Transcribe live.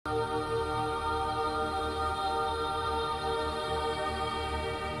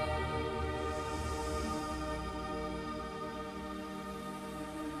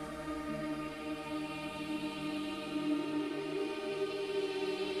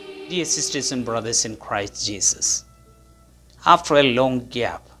Dear sisters and brothers in Christ Jesus, after a long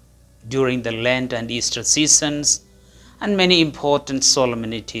gap during the Lent and Easter seasons and many important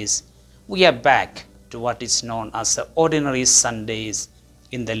solemnities, we are back to what is known as the ordinary Sundays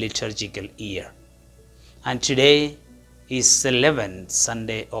in the liturgical year. And today is the 11th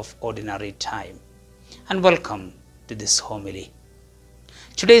Sunday of Ordinary Time. And welcome to this homily.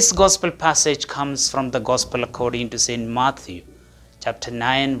 Today's Gospel passage comes from the Gospel according to St. Matthew, chapter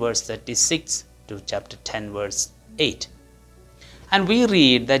 9, verse 36 to chapter 10, verse 8. And we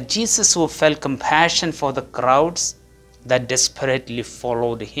read that Jesus, who felt compassion for the crowds that desperately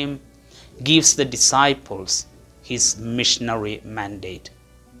followed him, gives the disciples his missionary mandate.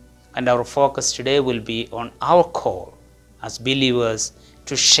 And our focus today will be on our call as believers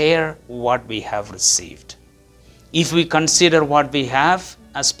to share what we have received. If we consider what we have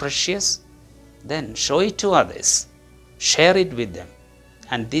as precious, then show it to others. Share it with them.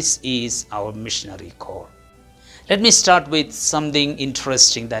 And this is our missionary call. Let me start with something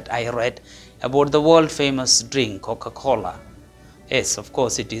interesting that I read about the world famous drink Coca-Cola. Yes, of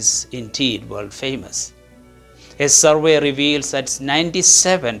course it is indeed world famous. A survey reveals that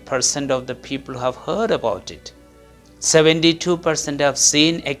 97% of the people have heard about it. 72% have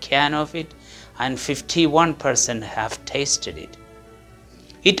seen a can of it and 51% have tasted it.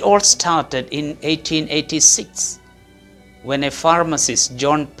 It all started in 1886 when a pharmacist,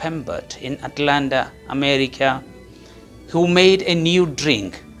 John Pembert, in Atlanta, America, who made a new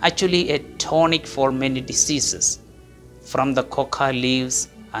drink, actually a tonic for many diseases, from the coca leaves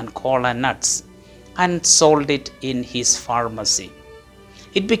and cola nuts, and sold it in his pharmacy.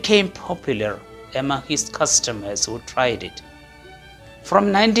 It became popular among his customers who tried it. From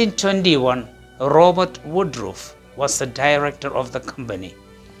 1921, Robert Woodruff was the director of the company,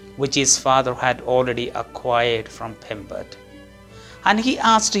 which his father had already acquired from Pembert. And he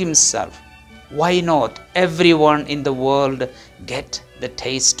asked himself, why not everyone in the world get the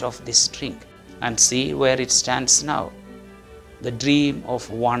taste of this drink? And see where it stands now. The dream of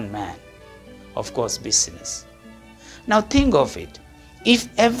one man, of course business. Now think of it. If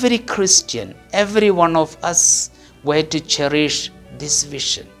every Christian, every one of us were to cherish this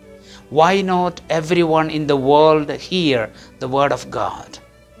vision, why not everyone in the world hear the word of God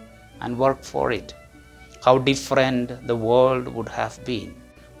and work for it? How different the world would have been.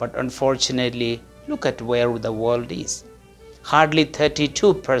 But unfortunately, look at where the world is. Hardly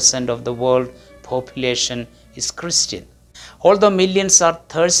 32% of the world population is Christian. Although millions are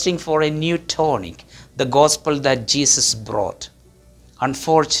thirsting for a new tonic, the gospel that Jesus brought,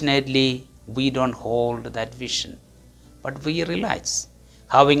 unfortunately, we don't hold that vision. But we realize,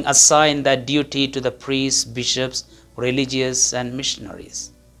 having assigned that duty to the priests, bishops, religious, and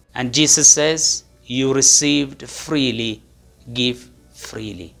missionaries. And Jesus says, you received freely, give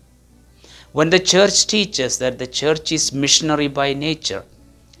freely. When the church teaches that the church is missionary by nature,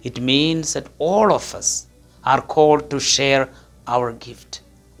 it means that all of us are called to share our gift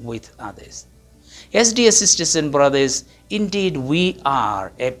with others. Yes, dear sisters and brothers, indeed we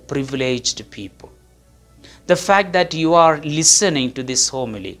are a privileged people. The fact that you are listening to this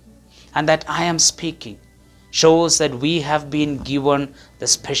homily and that I am speaking shows that we have been given the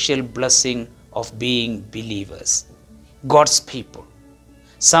special blessing of being believers, God's people.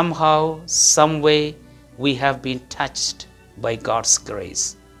 Somehow, some way, we have been touched by God's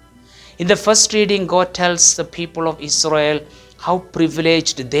grace. In the first reading, God tells the people of Israel how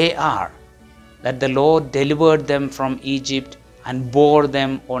privileged they are, that the Lord delivered them from Egypt and bore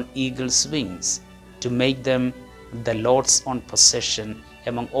them on eagle's wings to make them the Lord's own possession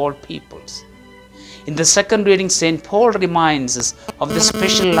among all peoples. In the second reading, St. Paul reminds us of the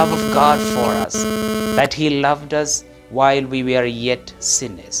special love of God for us, that he loved us while we were yet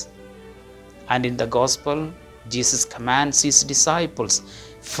sinners. And in the Gospel, Jesus commands his disciples,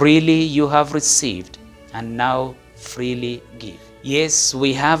 freely you have received, and now freely give. Yes,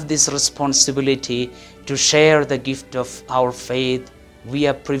 we have this responsibility to share the gift of our faith we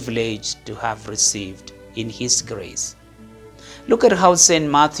are privileged to have received in his grace. Look at how St.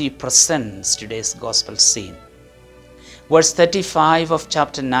 Matthew presents today's gospel scene. Verse 35 of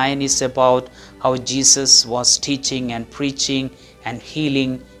chapter 9 is about how Jesus was teaching and preaching and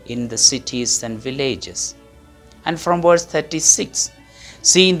healing in the cities and villages. And from verse 36,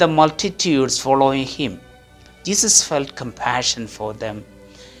 seeing the multitudes following him, Jesus felt compassion for them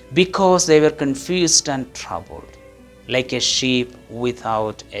because they were confused and troubled, like a sheep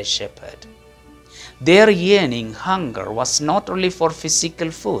without a shepherd. Their yearning, hunger, was not only for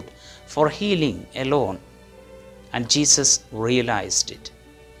physical food, for healing alone. And Jesus realized it.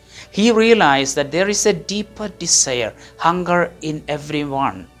 He realized that there is a deeper desire, hunger in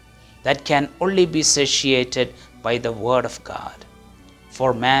everyone, that can only be satiated by the Word of God.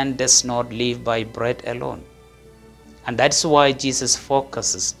 For man does not live by bread alone. And that's why Jesus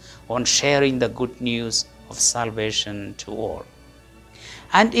focuses on sharing the good news of salvation to all.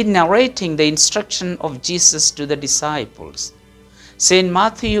 And in narrating the instruction of Jesus to the disciples, St.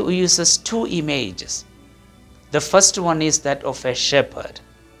 Matthew uses two images. The first one is that of a shepherd.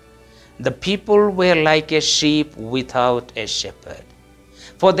 The people were like a sheep without a shepherd,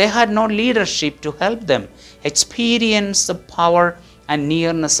 for they had no leadership to help them experience the power and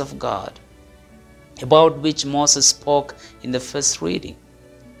nearness of God, about which Moses spoke in the first reading.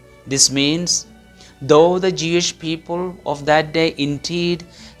 This means, though the Jewish people of that day indeed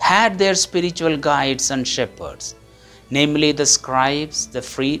had their spiritual guides and shepherds, namely the scribes,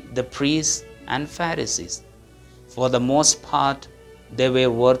 the priests, and Pharisees, for the most part they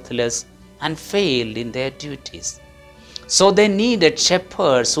were worthless and failed in their duties. So they needed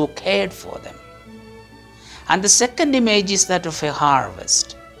shepherds who cared for them. And the second image is that of a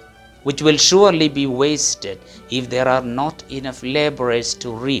harvest, which will surely be wasted if there are not enough laborers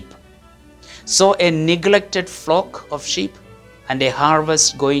to reap. So a neglected flock of sheep and a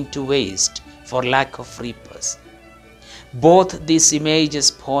harvest going to waste for lack of reapers. Both these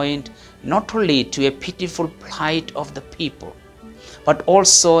images point not only to a pitiful plight of the people, but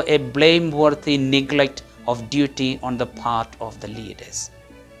also a blameworthy neglect of duty on the part of the leaders.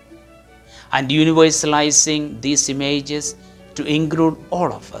 And universalizing these images to include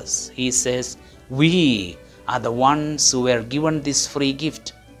all of us, he says, we are the ones who were given this free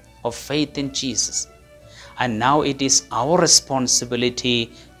gift of faith in Jesus. And now it is our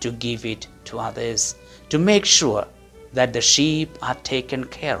responsibility to give it to others, to make sure that the sheep are taken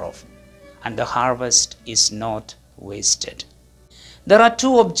care of and the harvest is not wasted. There are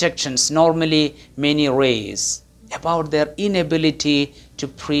two objections normally many raise about their inability to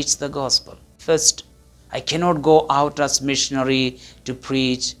preach the gospel. First, I cannot go out as missionary to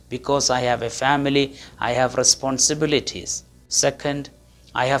preach because I have a family, I have responsibilities. Second,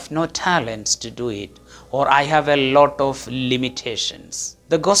 I have no talents to do it, or I have a lot of limitations.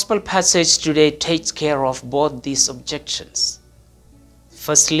 The gospel passage today takes care of both these objections.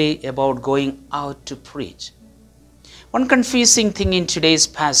 Firstly, about going out to preach. One confusing thing in today's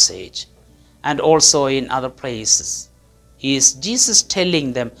passage, and also in other places, is Jesus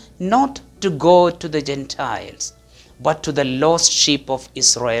telling them not to go to the Gentiles, but to the lost sheep of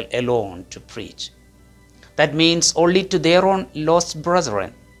Israel alone to preach. That means only to their own lost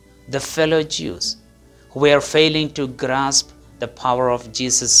brethren, the fellow Jews, who were failing to grasp the power of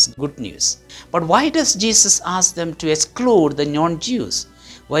Jesus' good news. But why does Jesus ask them to exclude the non-Jews,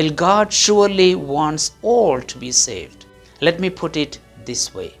 while God surely wants all to be saved? Let me put it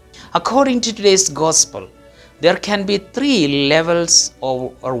this way. According to today's gospel, there can be three levels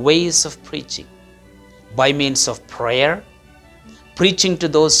or ways of preaching. By means of prayer, preaching to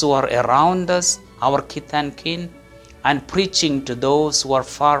those who are around us, our kith and kin, and preaching to those who are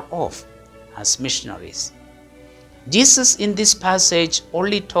far off as missionaries. Jesus in this passage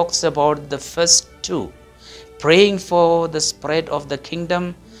only talks about the first two, praying for the spread of the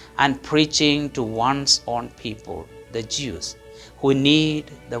kingdom and preaching to one's own people, the Jews, who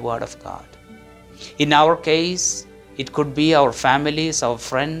need the word of God. In our case, it could be our families, our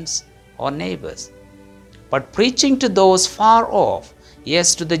friends, or neighbors. But preaching to those far off,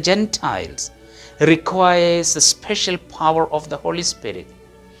 yes, to the Gentiles, requires the special power of the Holy Spirit.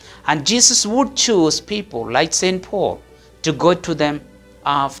 And Jesus would choose people like St. Paul to go to them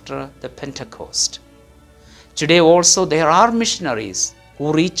after the Pentecost. Today also there are missionaries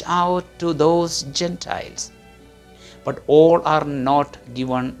who reach out to those Gentiles, but all are not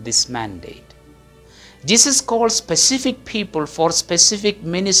given this mandate. Jesus calls specific people for specific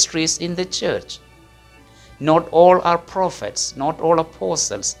ministries in the church. Not all are prophets, not all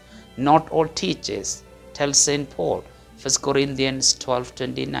apostles, not all teachers, tells St. Paul, 1 Corinthians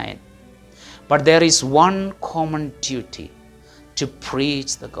 12:29. But there is one common duty, to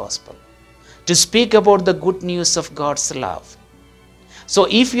preach the gospel, to speak about the good news of God's love. So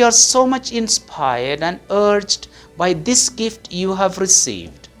if you are so much inspired and urged by this gift you have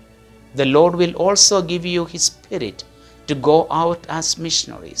received, the Lord will also give you His Spirit to go out as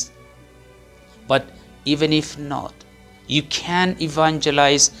missionaries. But even if not, you can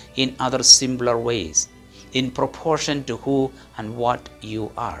evangelize in other simpler ways, in proportion to who and what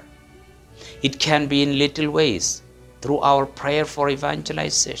you are. It can be in little ways, through our prayer for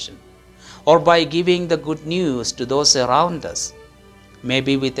evangelization, or by giving the good news to those around us,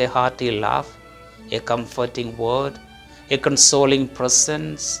 maybe with a hearty laugh, a comforting word, a consoling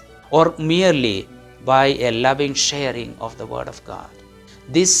presence, or merely by a loving sharing of the Word of God.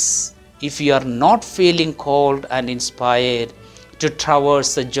 This, if you are not feeling called and inspired to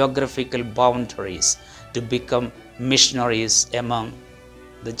traverse the geographical boundaries to become missionaries among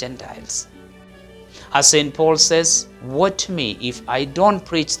the Gentiles. As St. Paul says, "Woe to me if I don't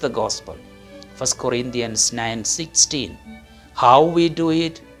preach the gospel." 1 Corinthians 9:16. How we do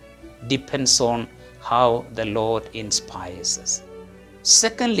it depends on how the Lord inspires us.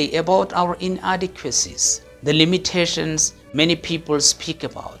 Secondly, about our inadequacies, the limitations many people speak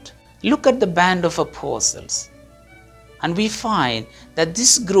about. Look at the band of apostles, and we find that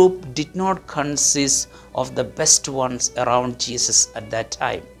this group did not consist of the best ones around Jesus at that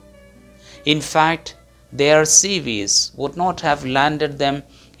time. In fact, their CVs would not have landed them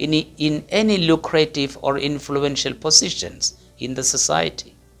in any lucrative or influential positions in the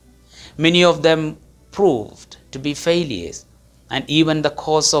society. Many of them proved to be failures and even the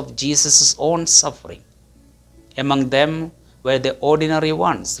cause of Jesus' own suffering. Among them were the ordinary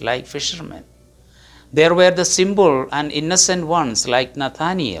ones like fishermen. There were the simple and innocent ones like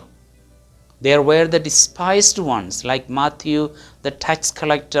Nathanael. There were the despised ones like Matthew, the tax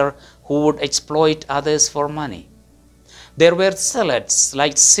collector who would exploit others for money. There were zealots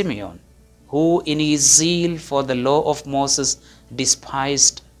like Simeon, who in his zeal for the law of Moses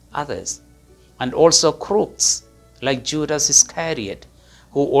despised others, and also crooks like Judas Iscariot,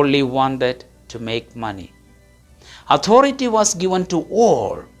 who only wanted to make money. Authority was given to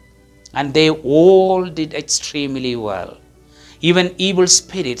all, and they all did extremely well. Even evil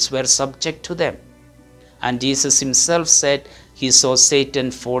spirits were subject to them. And Jesus himself said he saw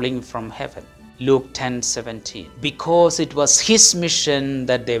Satan falling from heaven. Luke 10:17. Because it was his mission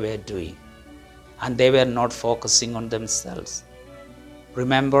that they were doing, and they were not focusing on themselves.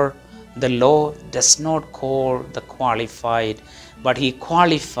 Remember, the Lord does not call the qualified, but he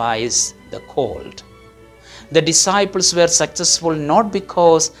qualifies the called. The disciples were successful not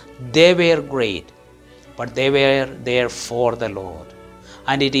because they were great, but they were there for the Lord.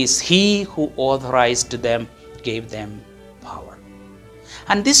 And it is he who authorized them, gave them power.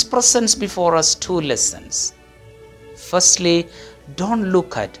 And this presents before us two lessons. Firstly, don't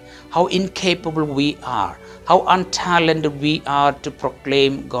look at how incapable we are, how untalented we are to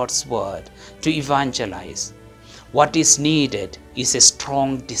proclaim God's word, to evangelize. What is needed is a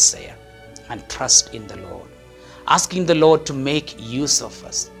strong desire and trust in the Lord, asking the Lord to make use of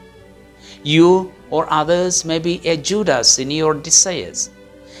us. You or others may be a Judas in your desires,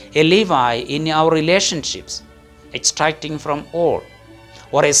 a Levi in our relationships, extracting from all,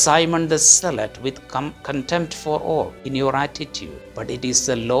 or a Simon the Zealot with contempt for all in your attitude. But it is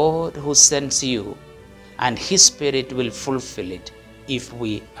the Lord who sends you, and his Spirit will fulfill it if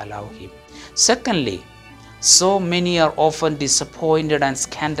we allow him. Secondly, so many are often disappointed and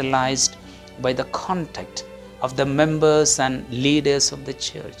scandalized by the conduct of the members and leaders of the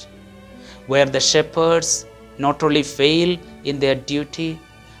church, where the shepherds not only fail in their duty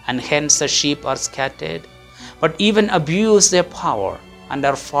and hence the sheep are scattered, but even abuse their power and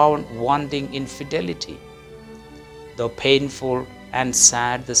are found wanting in fidelity. Though painful and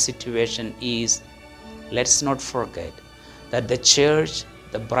sad the situation is, let's not forget that the church,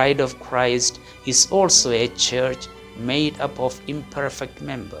 the bride of Christ, is also a church made up of imperfect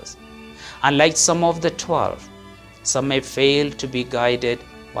members. And like some of the 12, some may fail to be guided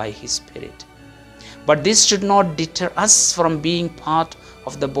by his Spirit. But this should not deter us from being part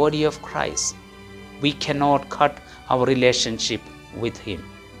of the body of Christ. We cannot cut our relationship with him.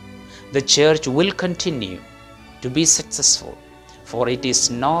 The church will continue to be successful, for it is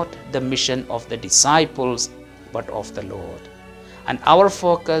not the mission of the disciples, but of the Lord. And our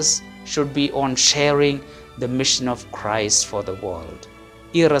focus should be on sharing the mission of Christ for the world,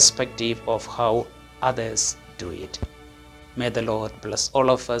 irrespective of how others do it. May the Lord bless all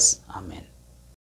of us. Amen.